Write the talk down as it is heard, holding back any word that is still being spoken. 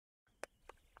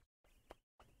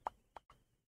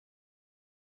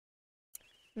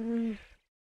Mm.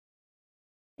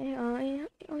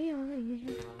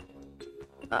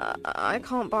 I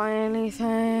can't buy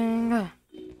anything.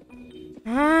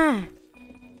 Ah,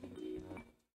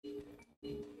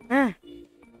 ah.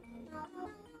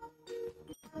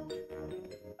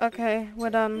 Okay, we're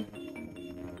done.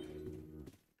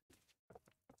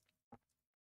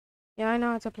 Yeah, I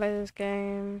know how to play this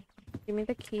game. Give me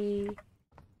the key.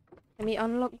 Let me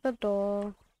unlock the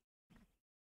door.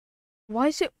 Why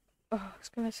is it... Oh, I was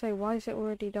gonna say, why is it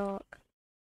already dark?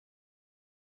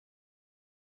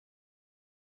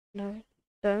 No,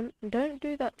 don't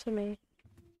do that to me.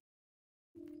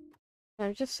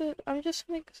 I'm just an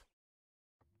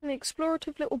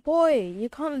explorative little boy. You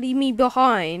can't leave me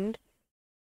behind.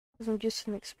 Because I'm just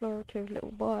an explorative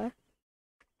little boy.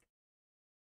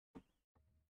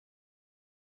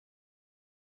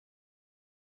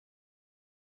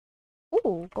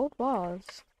 Ooh, gold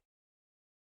bars.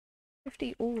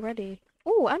 50 already.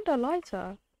 Ooh, and a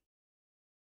lighter.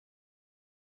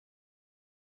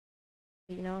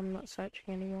 You know, I'm not searching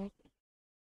anymore.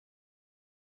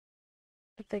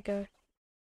 Where'd they go?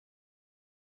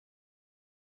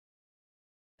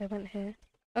 They went here.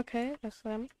 Okay, that's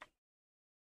them.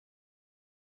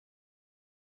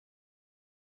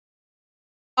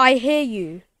 I hear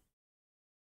you.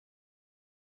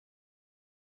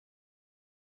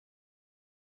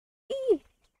 Eee!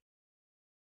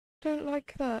 Don't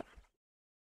like that.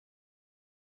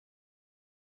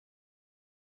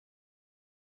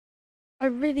 I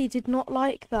really did not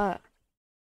like that.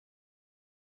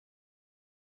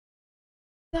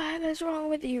 The hell is wrong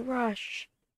with you, Rush?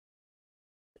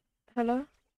 Hello?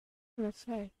 Let's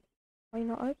say. Why are you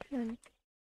not opening?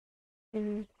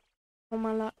 In on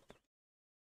my lap.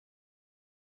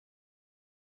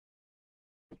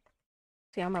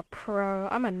 See, I'm a pro.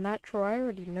 I'm a natural. I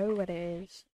already know what it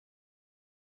is.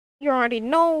 You already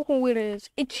know who it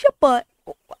is. It's your butt.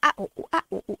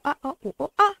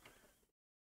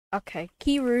 Okay,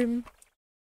 key room.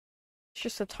 It's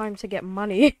just a time to get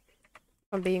money, if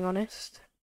I'm being honest.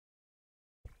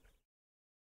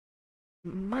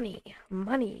 Money,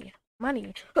 money,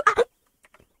 money.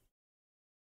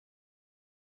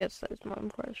 Yes, that is my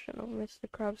impression of Mr.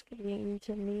 Krabs getting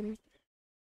to me.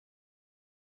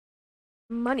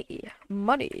 Money,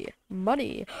 money,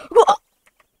 money.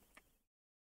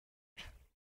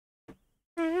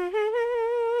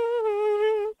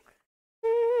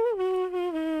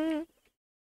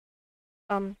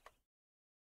 Um.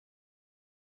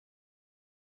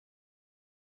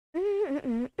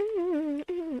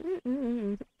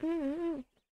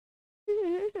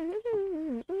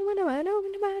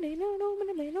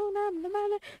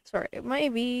 Sorry, it may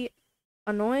be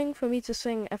annoying for me to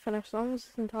sing FNF songs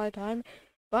this entire time,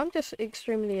 but I'm just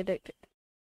extremely addicted.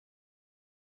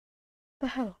 The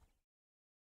hell?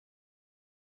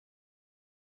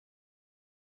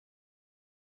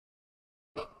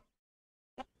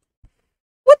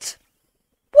 What?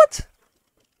 What?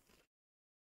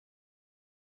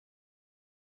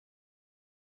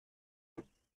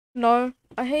 No,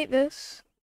 I hate this.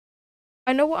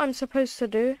 I know what I'm supposed to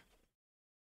do,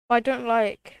 but I don't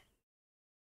like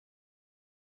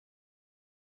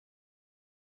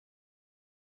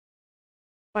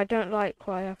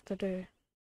what I have to do.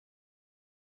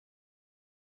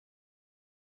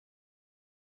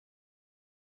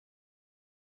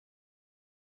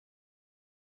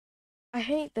 I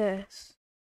hate this.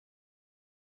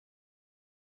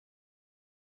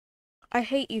 I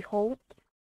hate you, Holt.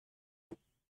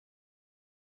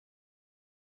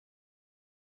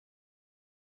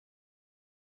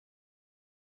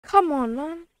 Come on,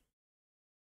 man.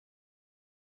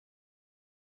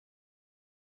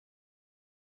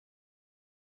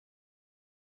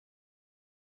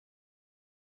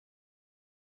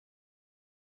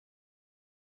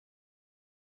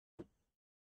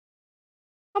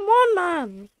 Come on,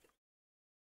 man.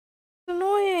 It's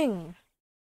annoying.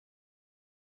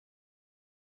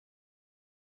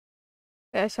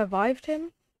 I survived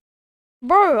him?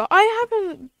 Bro, I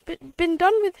haven't been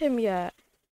done with him yet.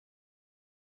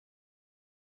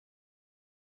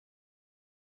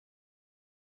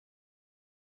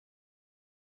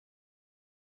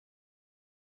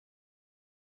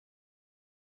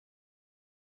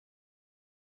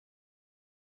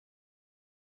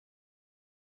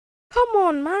 Come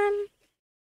on, man.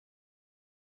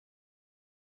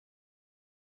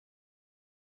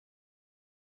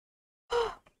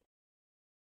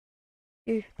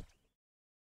 You.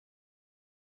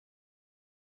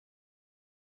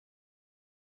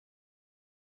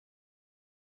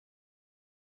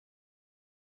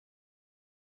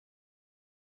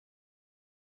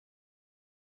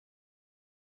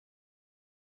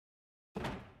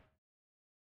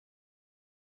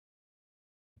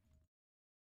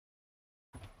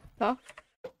 stuff.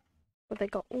 But they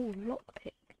got all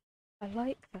lockpick. I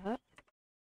like that.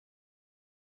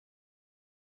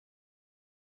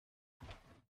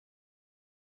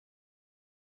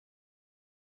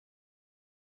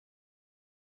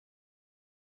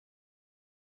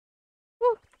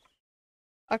 Woo.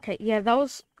 Okay, yeah, that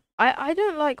was. I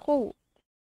don't like halt.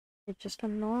 It's just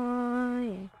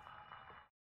annoying.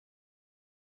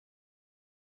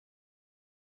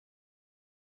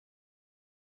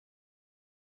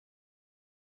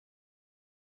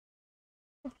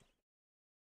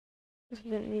 Just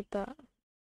didn't need that.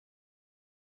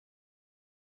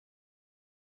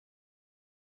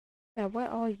 Yeah, where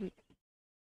are you?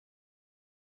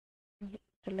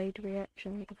 Delayed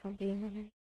reaction, if I'm being honest.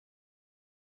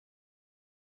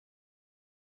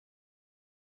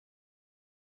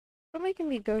 Stop making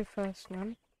me go first,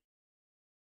 man.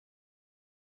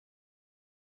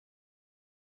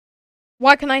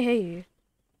 Why can I hear you?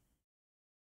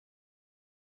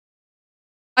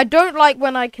 I don't like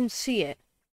when I can see it.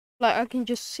 Like, I can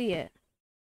just see it.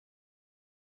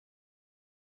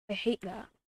 I hate that.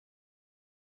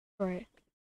 Right.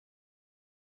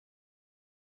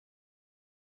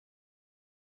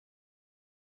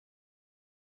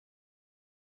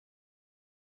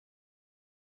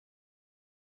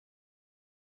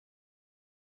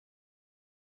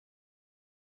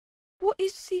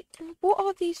 What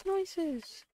are these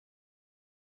noises?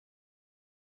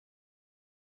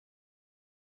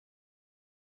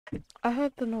 I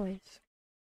heard the noise.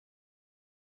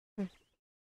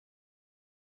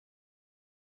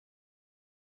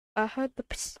 I heard the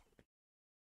psst.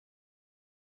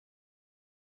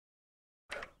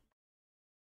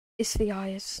 It's the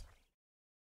eyes.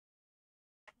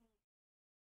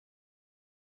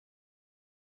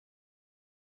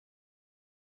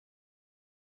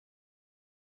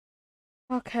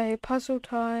 Okay, puzzle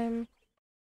time.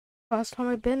 First time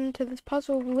I've been to this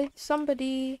puzzle with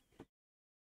somebody.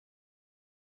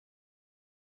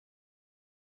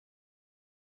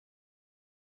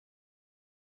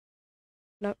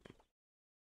 Nope.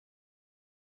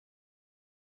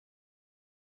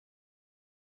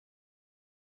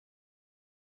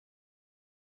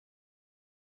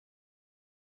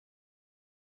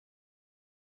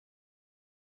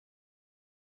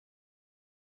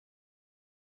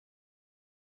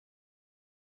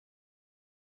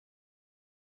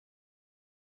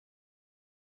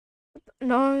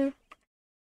 No.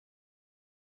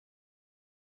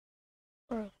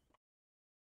 Bro.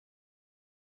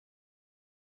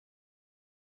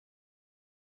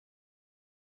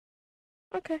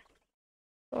 Okay.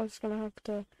 I was gonna have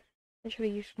to actually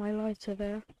use my lighter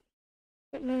there.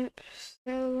 But nope,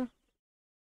 still.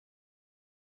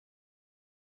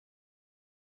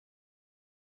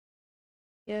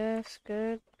 Yes,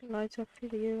 good. Lighter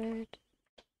fluid.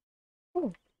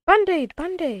 Oh, band-aid,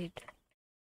 band-aid.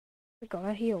 We got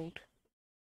her healed.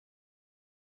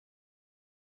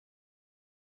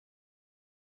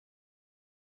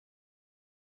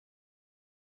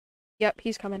 Yep,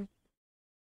 he's coming.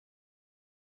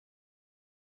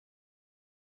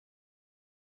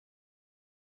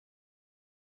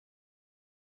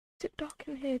 Is it dark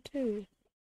in here too?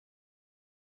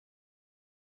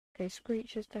 Okay,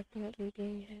 Screech is definitely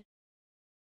being here.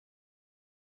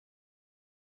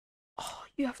 Oh,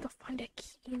 you have to find a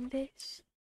key in this?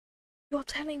 You're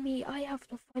telling me I have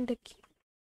to find a key?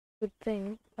 Good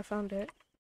thing, I found it.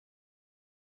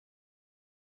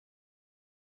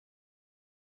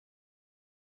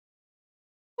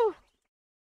 Oh,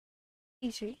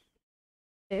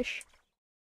 easy-ish.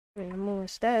 I mean, I'm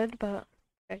almost dead, but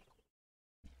okay.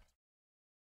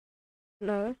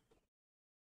 No.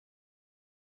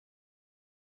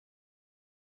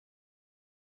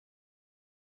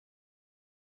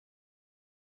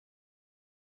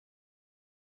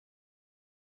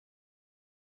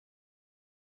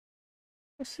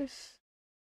 What's this?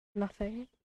 Nothing.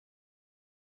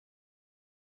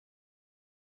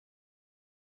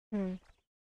 Hmm.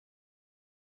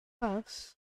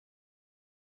 Us.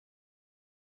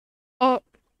 Oh,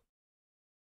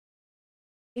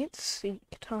 it's seek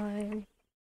time.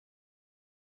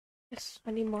 Yes,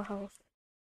 I need more health.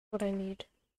 What I need.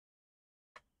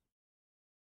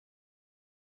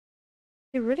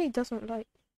 He really doesn't like.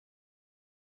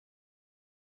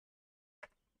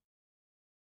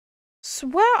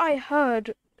 Swear I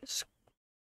heard.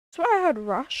 Swear I heard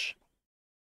Rush.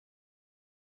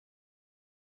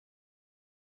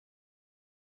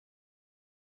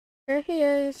 Here he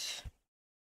is.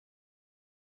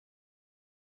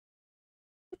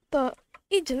 What the?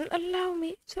 He didn't allow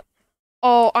me to.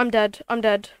 Oh, I'm dead. I'm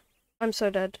dead. I'm so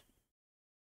dead.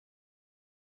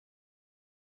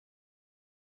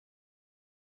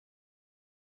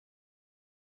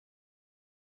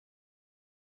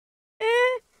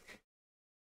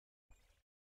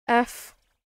 F.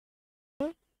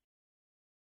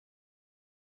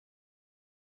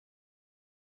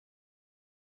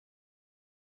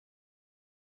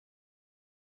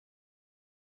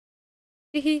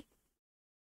 Hehe.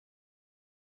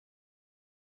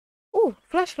 Oh,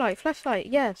 flashlight, flashlight,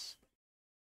 yes.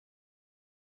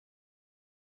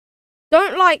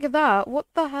 Don't like that. What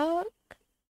the heck?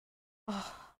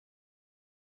 Oh,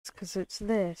 it's because it's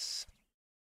this.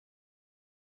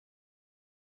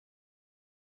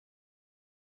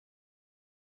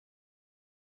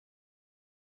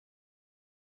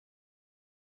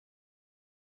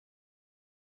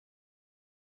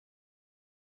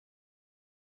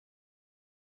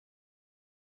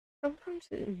 Sometimes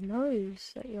it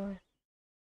knows that you're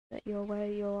where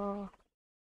you are.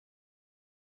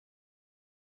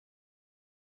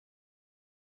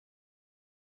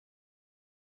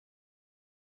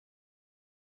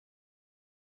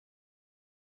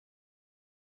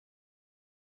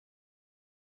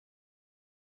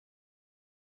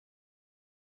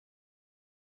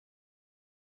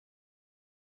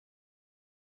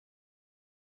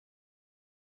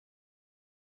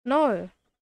 No.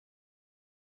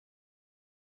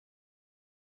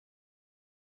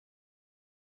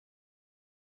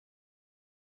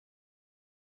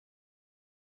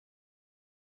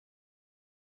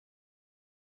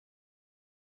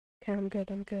 Okay, I'm good,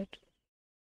 I'm good.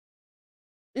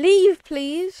 Leave,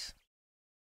 please.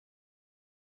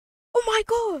 Oh my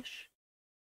gosh.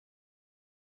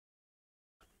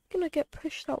 I'm gonna get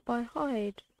pushed out by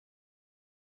Hyde.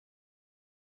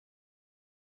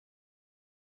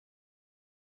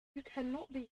 You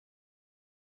cannot be.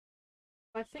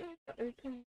 I think it's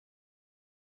open.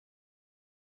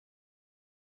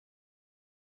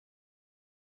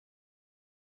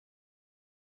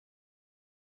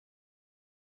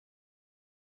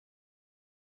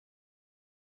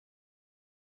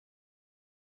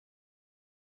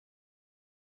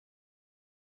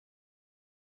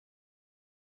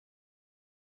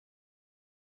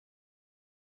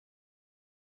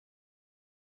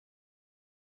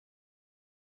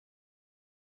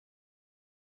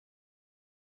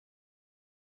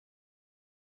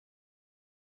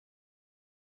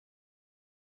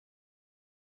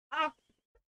 Ah!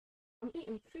 I'm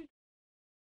eating food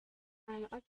and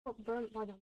I got burnt by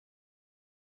them.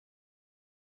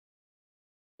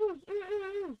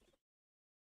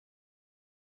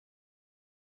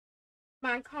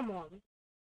 Man, come on.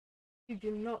 You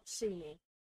do not see me.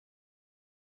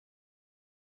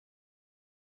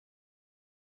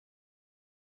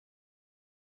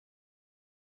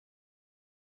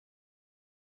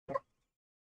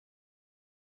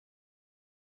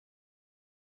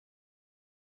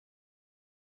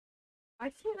 I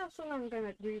think that's all I'm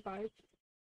gonna do, guys.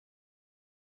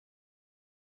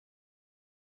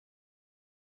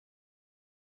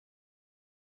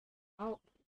 Oh,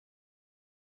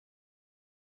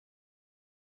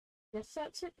 yes,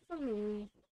 that's it for me.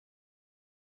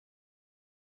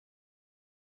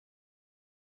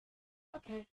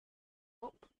 Okay.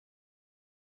 Oh.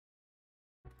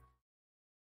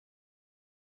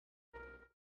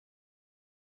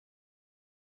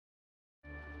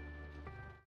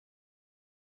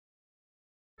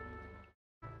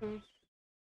 Mm.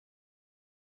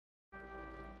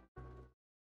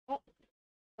 Oh,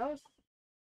 that was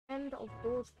end of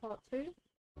Doors Part 2.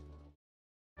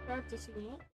 Glad to see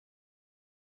you.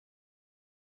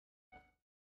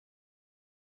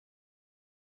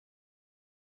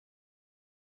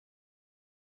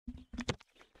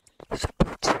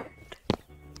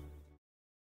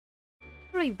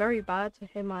 Really very bad to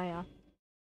hear my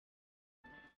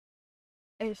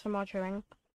ASMR chewing.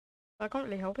 I can't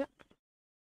really help it.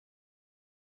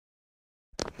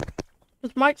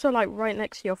 Because mics are like right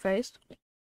next to your face.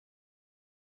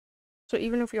 So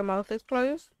even if your mouth is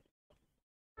closed,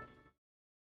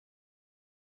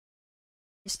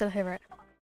 you still hear it.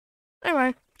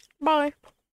 Anyway, bye.